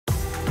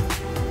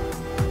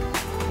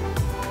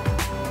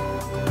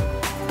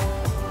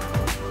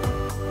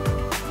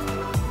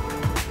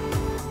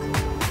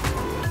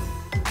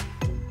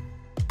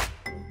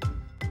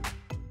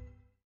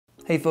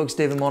Hey folks,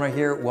 David Molnar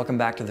here. Welcome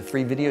back to the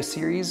free video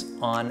series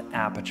on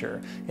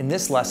Aperture. In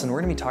this lesson, we're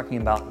gonna be talking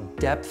about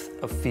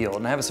depth of field.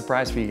 And I have a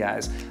surprise for you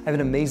guys. I have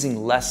an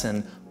amazing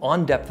lesson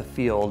on depth of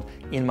field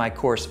in my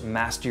course,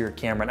 Master Your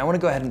Camera. And I wanna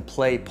go ahead and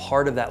play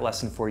part of that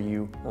lesson for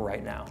you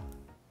right now.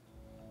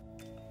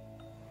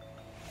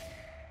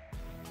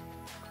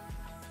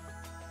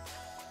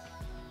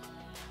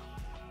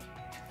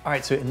 All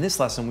right, so in this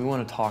lesson, we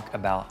wanna talk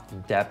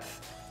about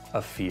depth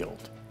of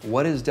field.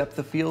 What is depth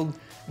of field?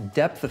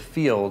 Depth of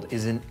field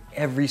is in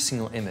every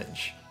single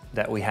image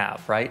that we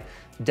have, right?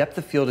 Depth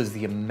of field is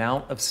the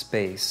amount of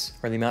space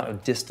or the amount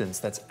of distance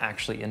that's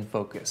actually in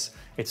focus.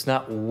 It's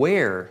not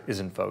where is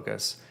in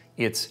focus,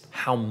 it's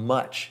how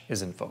much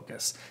is in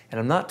focus. And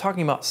I'm not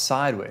talking about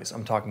sideways,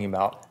 I'm talking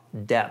about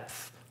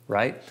depth,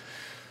 right?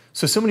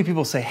 So many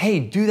people say, hey,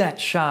 do that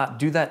shot,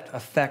 do that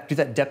effect, do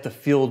that depth of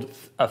field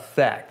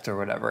effect or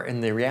whatever.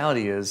 And the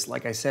reality is,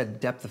 like I said,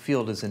 depth of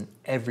field is in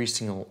every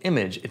single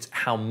image. It's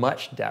how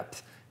much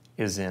depth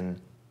is in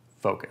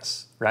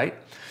focus, right?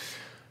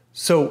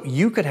 So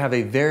you could have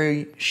a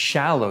very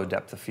shallow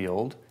depth of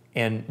field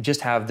and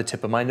just have the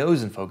tip of my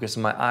nose in focus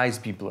and my eyes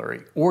be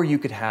blurry. Or you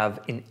could have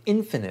an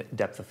infinite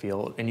depth of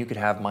field and you could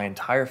have my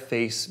entire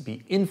face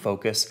be in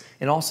focus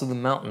and also the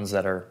mountains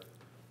that are,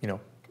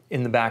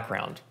 in the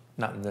background.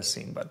 Not in this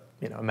scene, but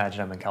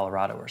imagine I'm in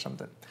Colorado or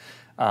something,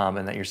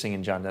 and that you're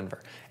singing John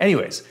Denver.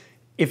 Anyways,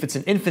 if it's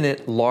an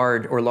infinite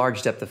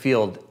large depth of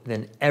field,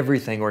 then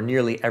everything or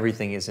nearly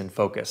everything is in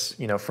focus,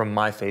 from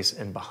my face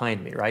and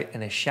behind me, right?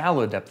 And a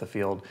shallow depth of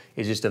field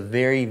is just a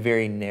very,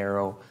 very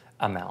narrow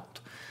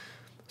amount.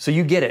 So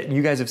you get it.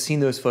 You guys have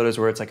seen those photos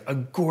where it's like a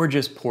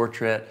gorgeous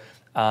portrait,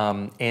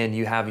 and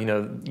you have,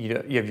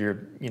 you have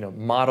your,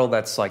 model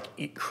that's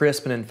like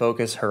crisp and in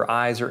focus, her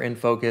eyes are in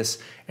focus,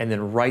 and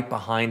then right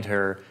behind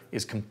her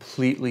is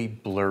completely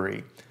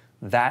blurry.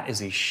 That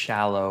is a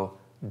shallow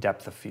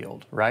depth of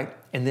field, right?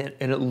 And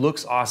it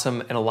looks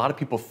awesome, and a lot of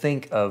people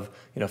think of,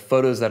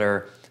 photos that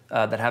are,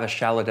 that have a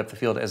shallow depth of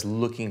field as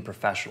looking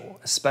professional,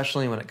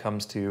 especially when it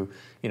comes to,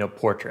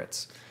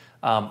 portraits.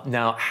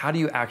 Now, how do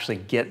you actually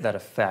get that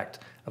effect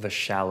of a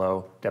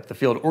shallow depth of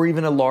field, or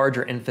even a large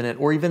or infinite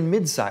or even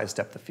mid-sized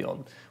depth of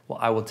field? Well,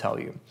 I will tell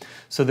you.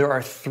 So there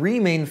are three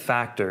main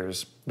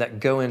factors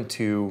that go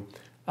into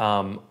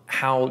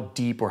how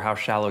deep or how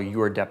shallow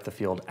your depth of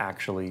field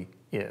actually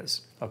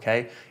is,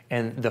 okay?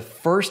 And the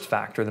first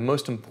factor, the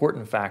most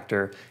important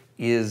factor,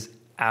 is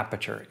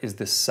aperture, is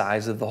the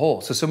size of the hole.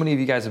 So many of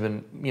you guys have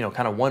been,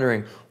 kind of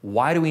wondering,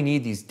 why do we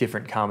need these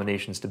different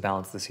combinations to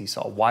balance the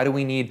seesaw? Why do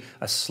we need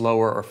a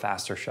slower or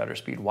faster shutter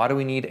speed? Why do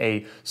we need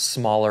a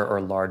smaller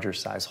or larger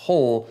size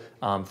hole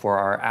for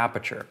our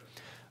aperture?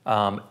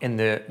 And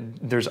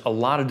there's a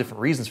lot of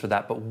different reasons for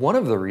that, but one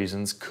of the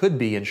reasons could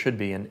be and should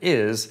be and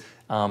is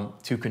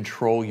to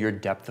control your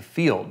depth of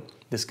field.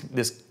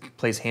 This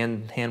plays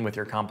hand in hand with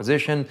your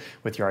composition,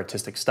 with your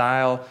artistic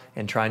style,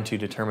 and trying to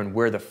determine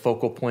where the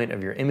focal point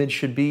of your image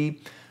should be.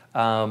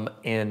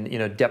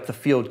 And depth of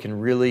field can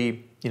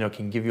really,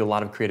 can give you a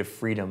lot of creative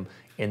freedom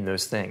in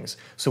those things.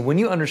 So when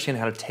you understand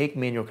how to take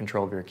manual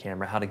control of your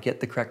camera, how to get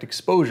the correct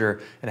exposure,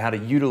 and how to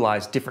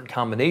utilize different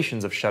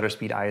combinations of shutter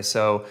speed,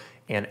 ISO,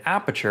 and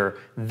aperture,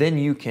 then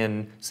you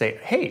can say,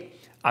 hey,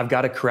 I've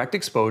got a correct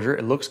exposure,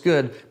 it looks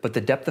good, but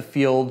the depth of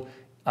field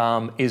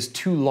is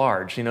too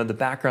large. The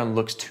background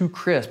looks too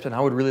crisp, and I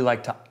would really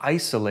like to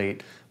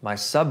isolate my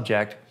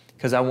subject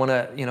because I want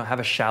to, have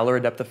a shallower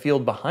depth of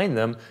field behind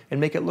them and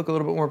make it look a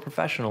little bit more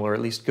professional, or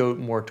at least go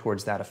more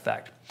towards that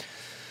effect.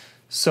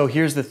 So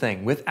here's the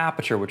thing. With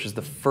aperture, which is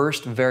the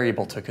first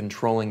variable to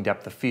controlling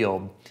depth of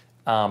field,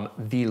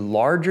 the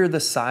larger the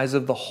size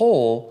of the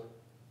hole,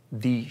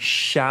 the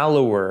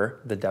shallower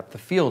the depth of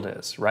field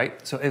is,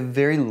 right? So a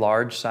very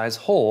large size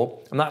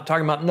hole, I'm not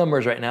talking about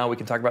numbers right now, we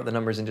can talk about the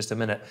numbers in just a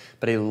minute,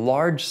 but a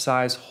large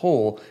size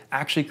hole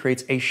actually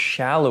creates a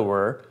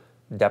shallower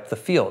depth of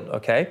field,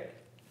 okay?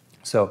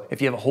 So if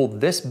you have a hole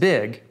this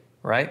big,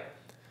 right,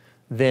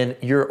 then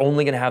you're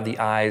only gonna have the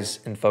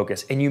eyes in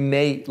focus. And you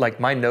may, like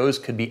my nose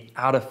could be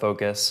out of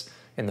focus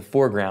in the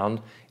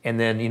foreground, and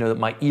then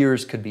my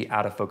ears could be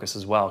out of focus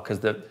as well, because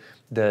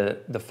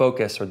the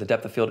focus or the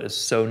depth of field is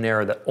so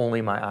narrow that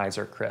only my eyes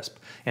are crisp.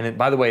 And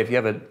by the way, if you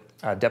have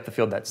a depth of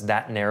field that's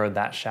that narrow,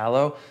 that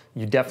shallow,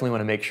 you definitely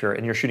want to make sure,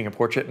 and you're shooting a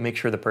portrait, make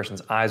sure the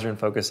person's eyes are in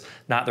focus,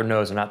 not their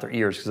nose or not their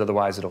ears, because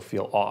otherwise it'll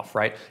feel off,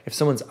 right? If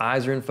someone's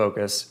eyes are in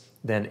focus,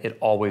 then it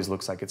always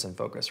looks like it's in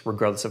focus,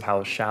 regardless of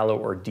how shallow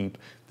or deep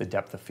the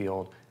depth of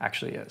field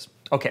actually is.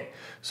 Okay,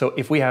 so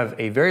if we have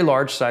a very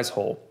large size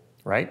hole,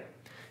 right,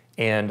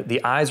 and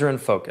the eyes are in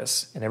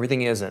focus and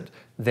everything isn't,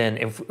 then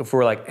if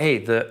we're like, hey,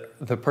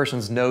 the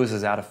person's nose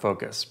is out of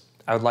focus,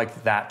 I would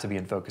like that to be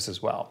in focus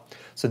as well.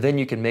 So then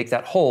you can make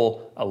that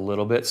hole a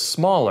little bit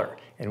smaller.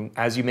 And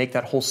as you make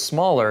that hole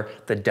smaller,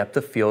 the depth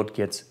of field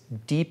gets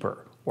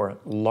deeper or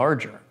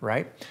larger,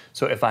 right?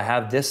 So if I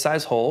have this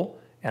size hole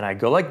and I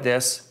go like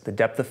this, the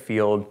depth of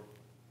field,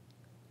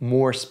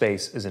 more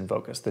space is in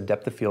focus. The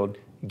depth of field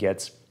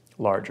gets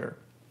larger,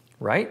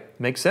 right?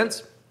 Makes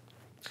sense?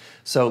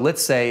 So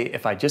let's say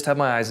if I just have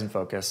my eyes in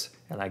focus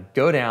and I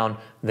go down,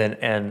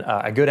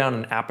 I go down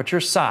in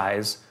aperture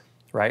size,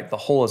 right? The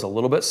hole is a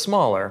little bit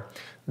smaller,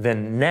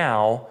 then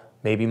now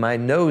maybe my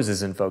nose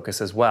is in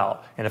focus as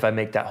well. And if I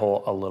make that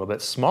hole a little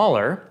bit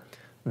smaller,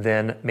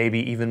 then maybe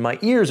even my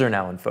ears are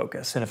now in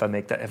focus. And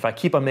if I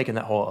keep on making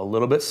that hole a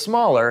little bit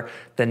smaller,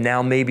 then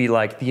now maybe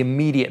like the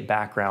immediate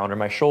background or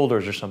my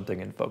shoulders or something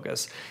in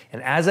focus.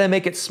 And as I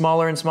make it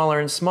smaller and smaller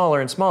and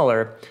smaller and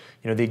smaller,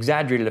 the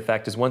exaggerated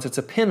effect is once it's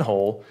a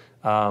pinhole,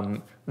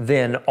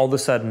 then all of a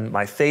sudden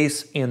my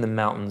face and the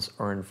mountains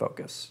are in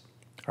focus.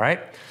 All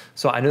right,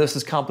 so I know this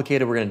is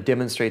complicated. We're going to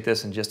demonstrate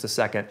this in just a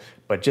second,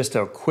 but just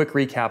a quick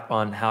recap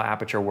on how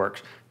aperture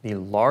works. The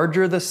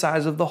larger the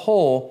size of the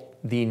hole,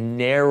 the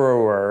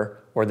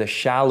narrower or the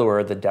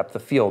shallower the depth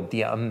of field,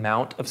 the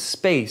amount of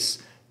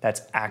space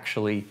that's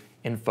actually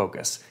in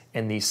focus.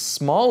 And the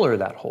smaller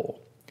that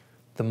hole,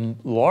 the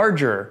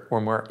larger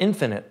or more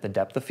infinite the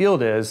depth of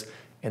field is,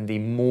 and the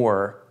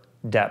more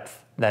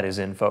depth that is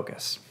in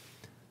focus.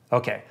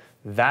 Okay,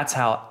 that's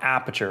how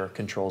aperture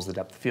controls the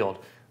depth of field.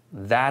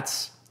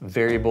 That's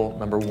variable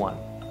number one.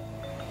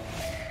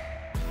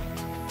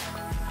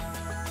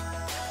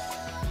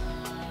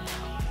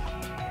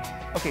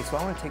 Okay, so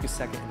I want to take a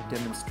second and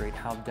demonstrate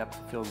how depth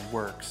of field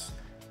works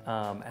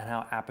and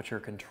how aperture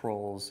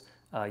controls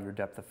your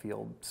depth of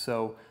field.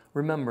 So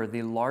remember,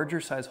 the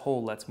larger size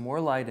hole lets more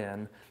light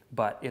in,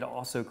 but it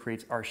also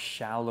creates our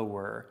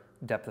shallower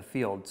depth of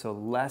field. So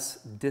less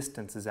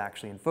distance is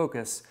actually in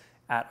focus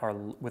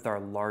with our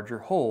larger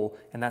hole,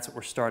 and that's what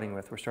we're starting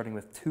with. We're starting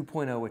with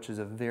 2.0, which is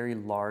a very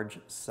large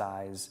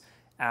size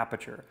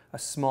aperture. A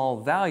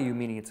small value,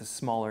 meaning it's a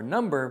smaller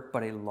number,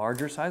 but a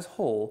larger size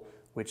hole,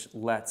 which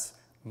lets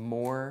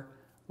more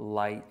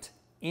light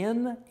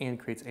in and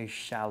creates a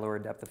shallower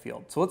depth of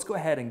field. So let's go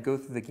ahead and go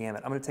through the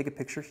gamut. I'm going to take a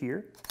picture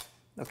here,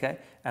 okay?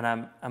 And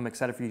I'm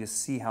excited for you to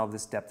see how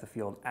this depth of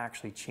field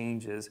actually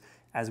changes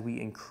as we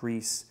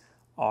increase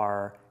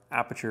our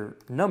aperture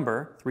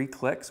number, 3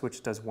 clicks,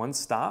 which does 1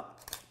 stop,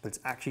 but it's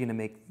actually going to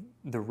make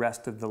the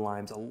rest of the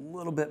lines a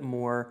little bit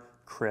more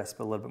crisp,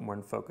 a little bit more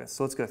in focus.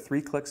 So let's go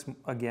 3 clicks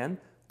again.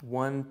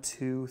 1,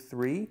 2,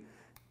 3.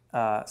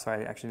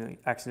 Sorry, I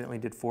accidentally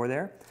did 4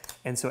 there.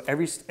 And so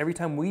every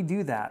time we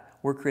do that,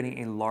 we're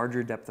creating a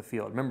larger depth of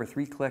field. Remember,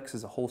 3 clicks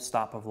is a whole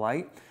stop of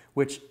light,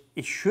 which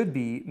it should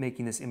be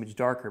making this image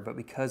darker, but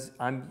because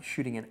I'm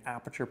shooting in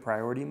aperture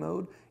priority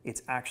mode,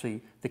 it's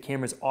actually, the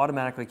camera's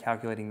automatically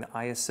calculating the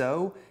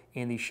ISO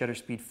and the shutter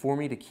speed for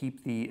me to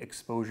keep the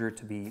exposure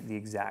to be the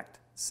exact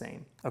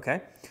same,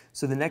 okay?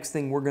 So the next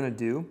thing we're gonna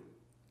do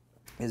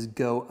is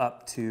go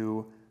up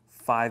to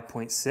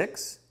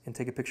 5.6 and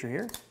take a picture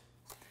here.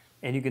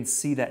 And you can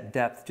see that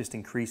depth just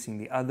increasing.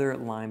 The other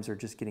lines are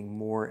just getting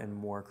more and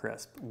more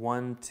crisp.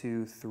 1,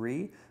 2,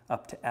 3,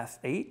 up to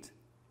f8.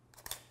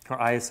 Our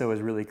ISO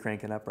is really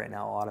cranking up right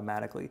now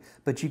automatically.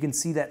 But you can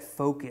see that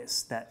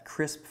focus, that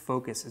crisp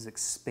focus is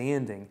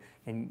expanding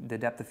and the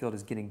depth of field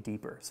is getting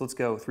deeper. So let's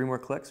go 3 more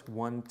clicks,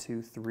 1,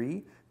 2,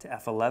 3 to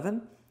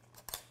f11.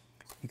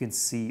 You can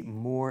see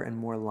more and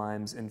more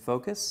lines in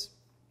focus.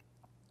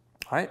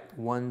 All right,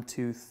 1,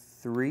 2,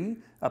 3,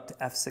 up to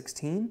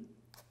f16.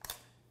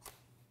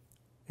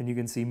 And you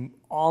can see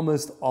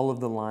almost all of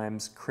the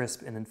lines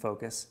crisp and in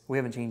focus. We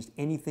haven't changed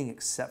anything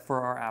except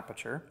for our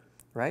aperture,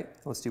 right?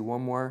 Let's do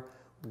one more.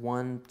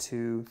 1,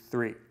 2,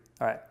 3.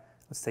 All right,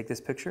 let's take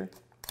this picture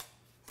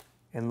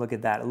and look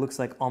at that. It looks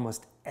like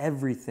almost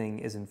everything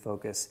is in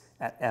focus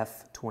at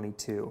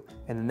f22.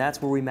 And then that's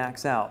where we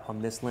max out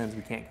on this lens.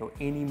 We can't go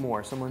any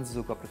more. Some lenses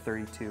will go up to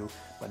 32,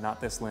 but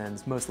not this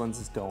lens. Most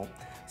lenses don't.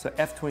 So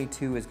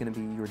f22 is gonna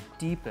be your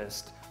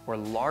deepest or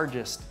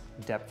largest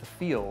depth of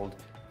field,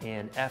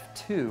 and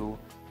f2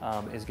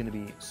 is going to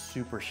be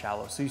super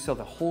shallow. So you saw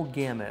the whole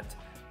gamut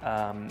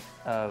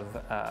of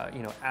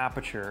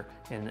aperture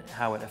and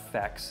how it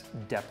affects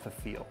depth of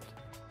field.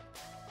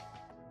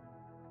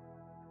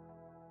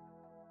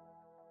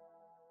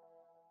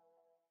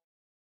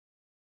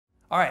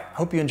 All right,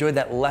 hope you enjoyed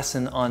that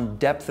lesson on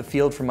depth of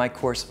field from my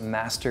course,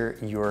 Master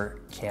Your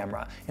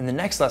Camera. In the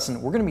next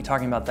lesson, we're going to be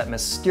talking about that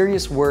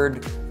mysterious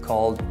word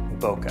called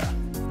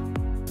bokeh.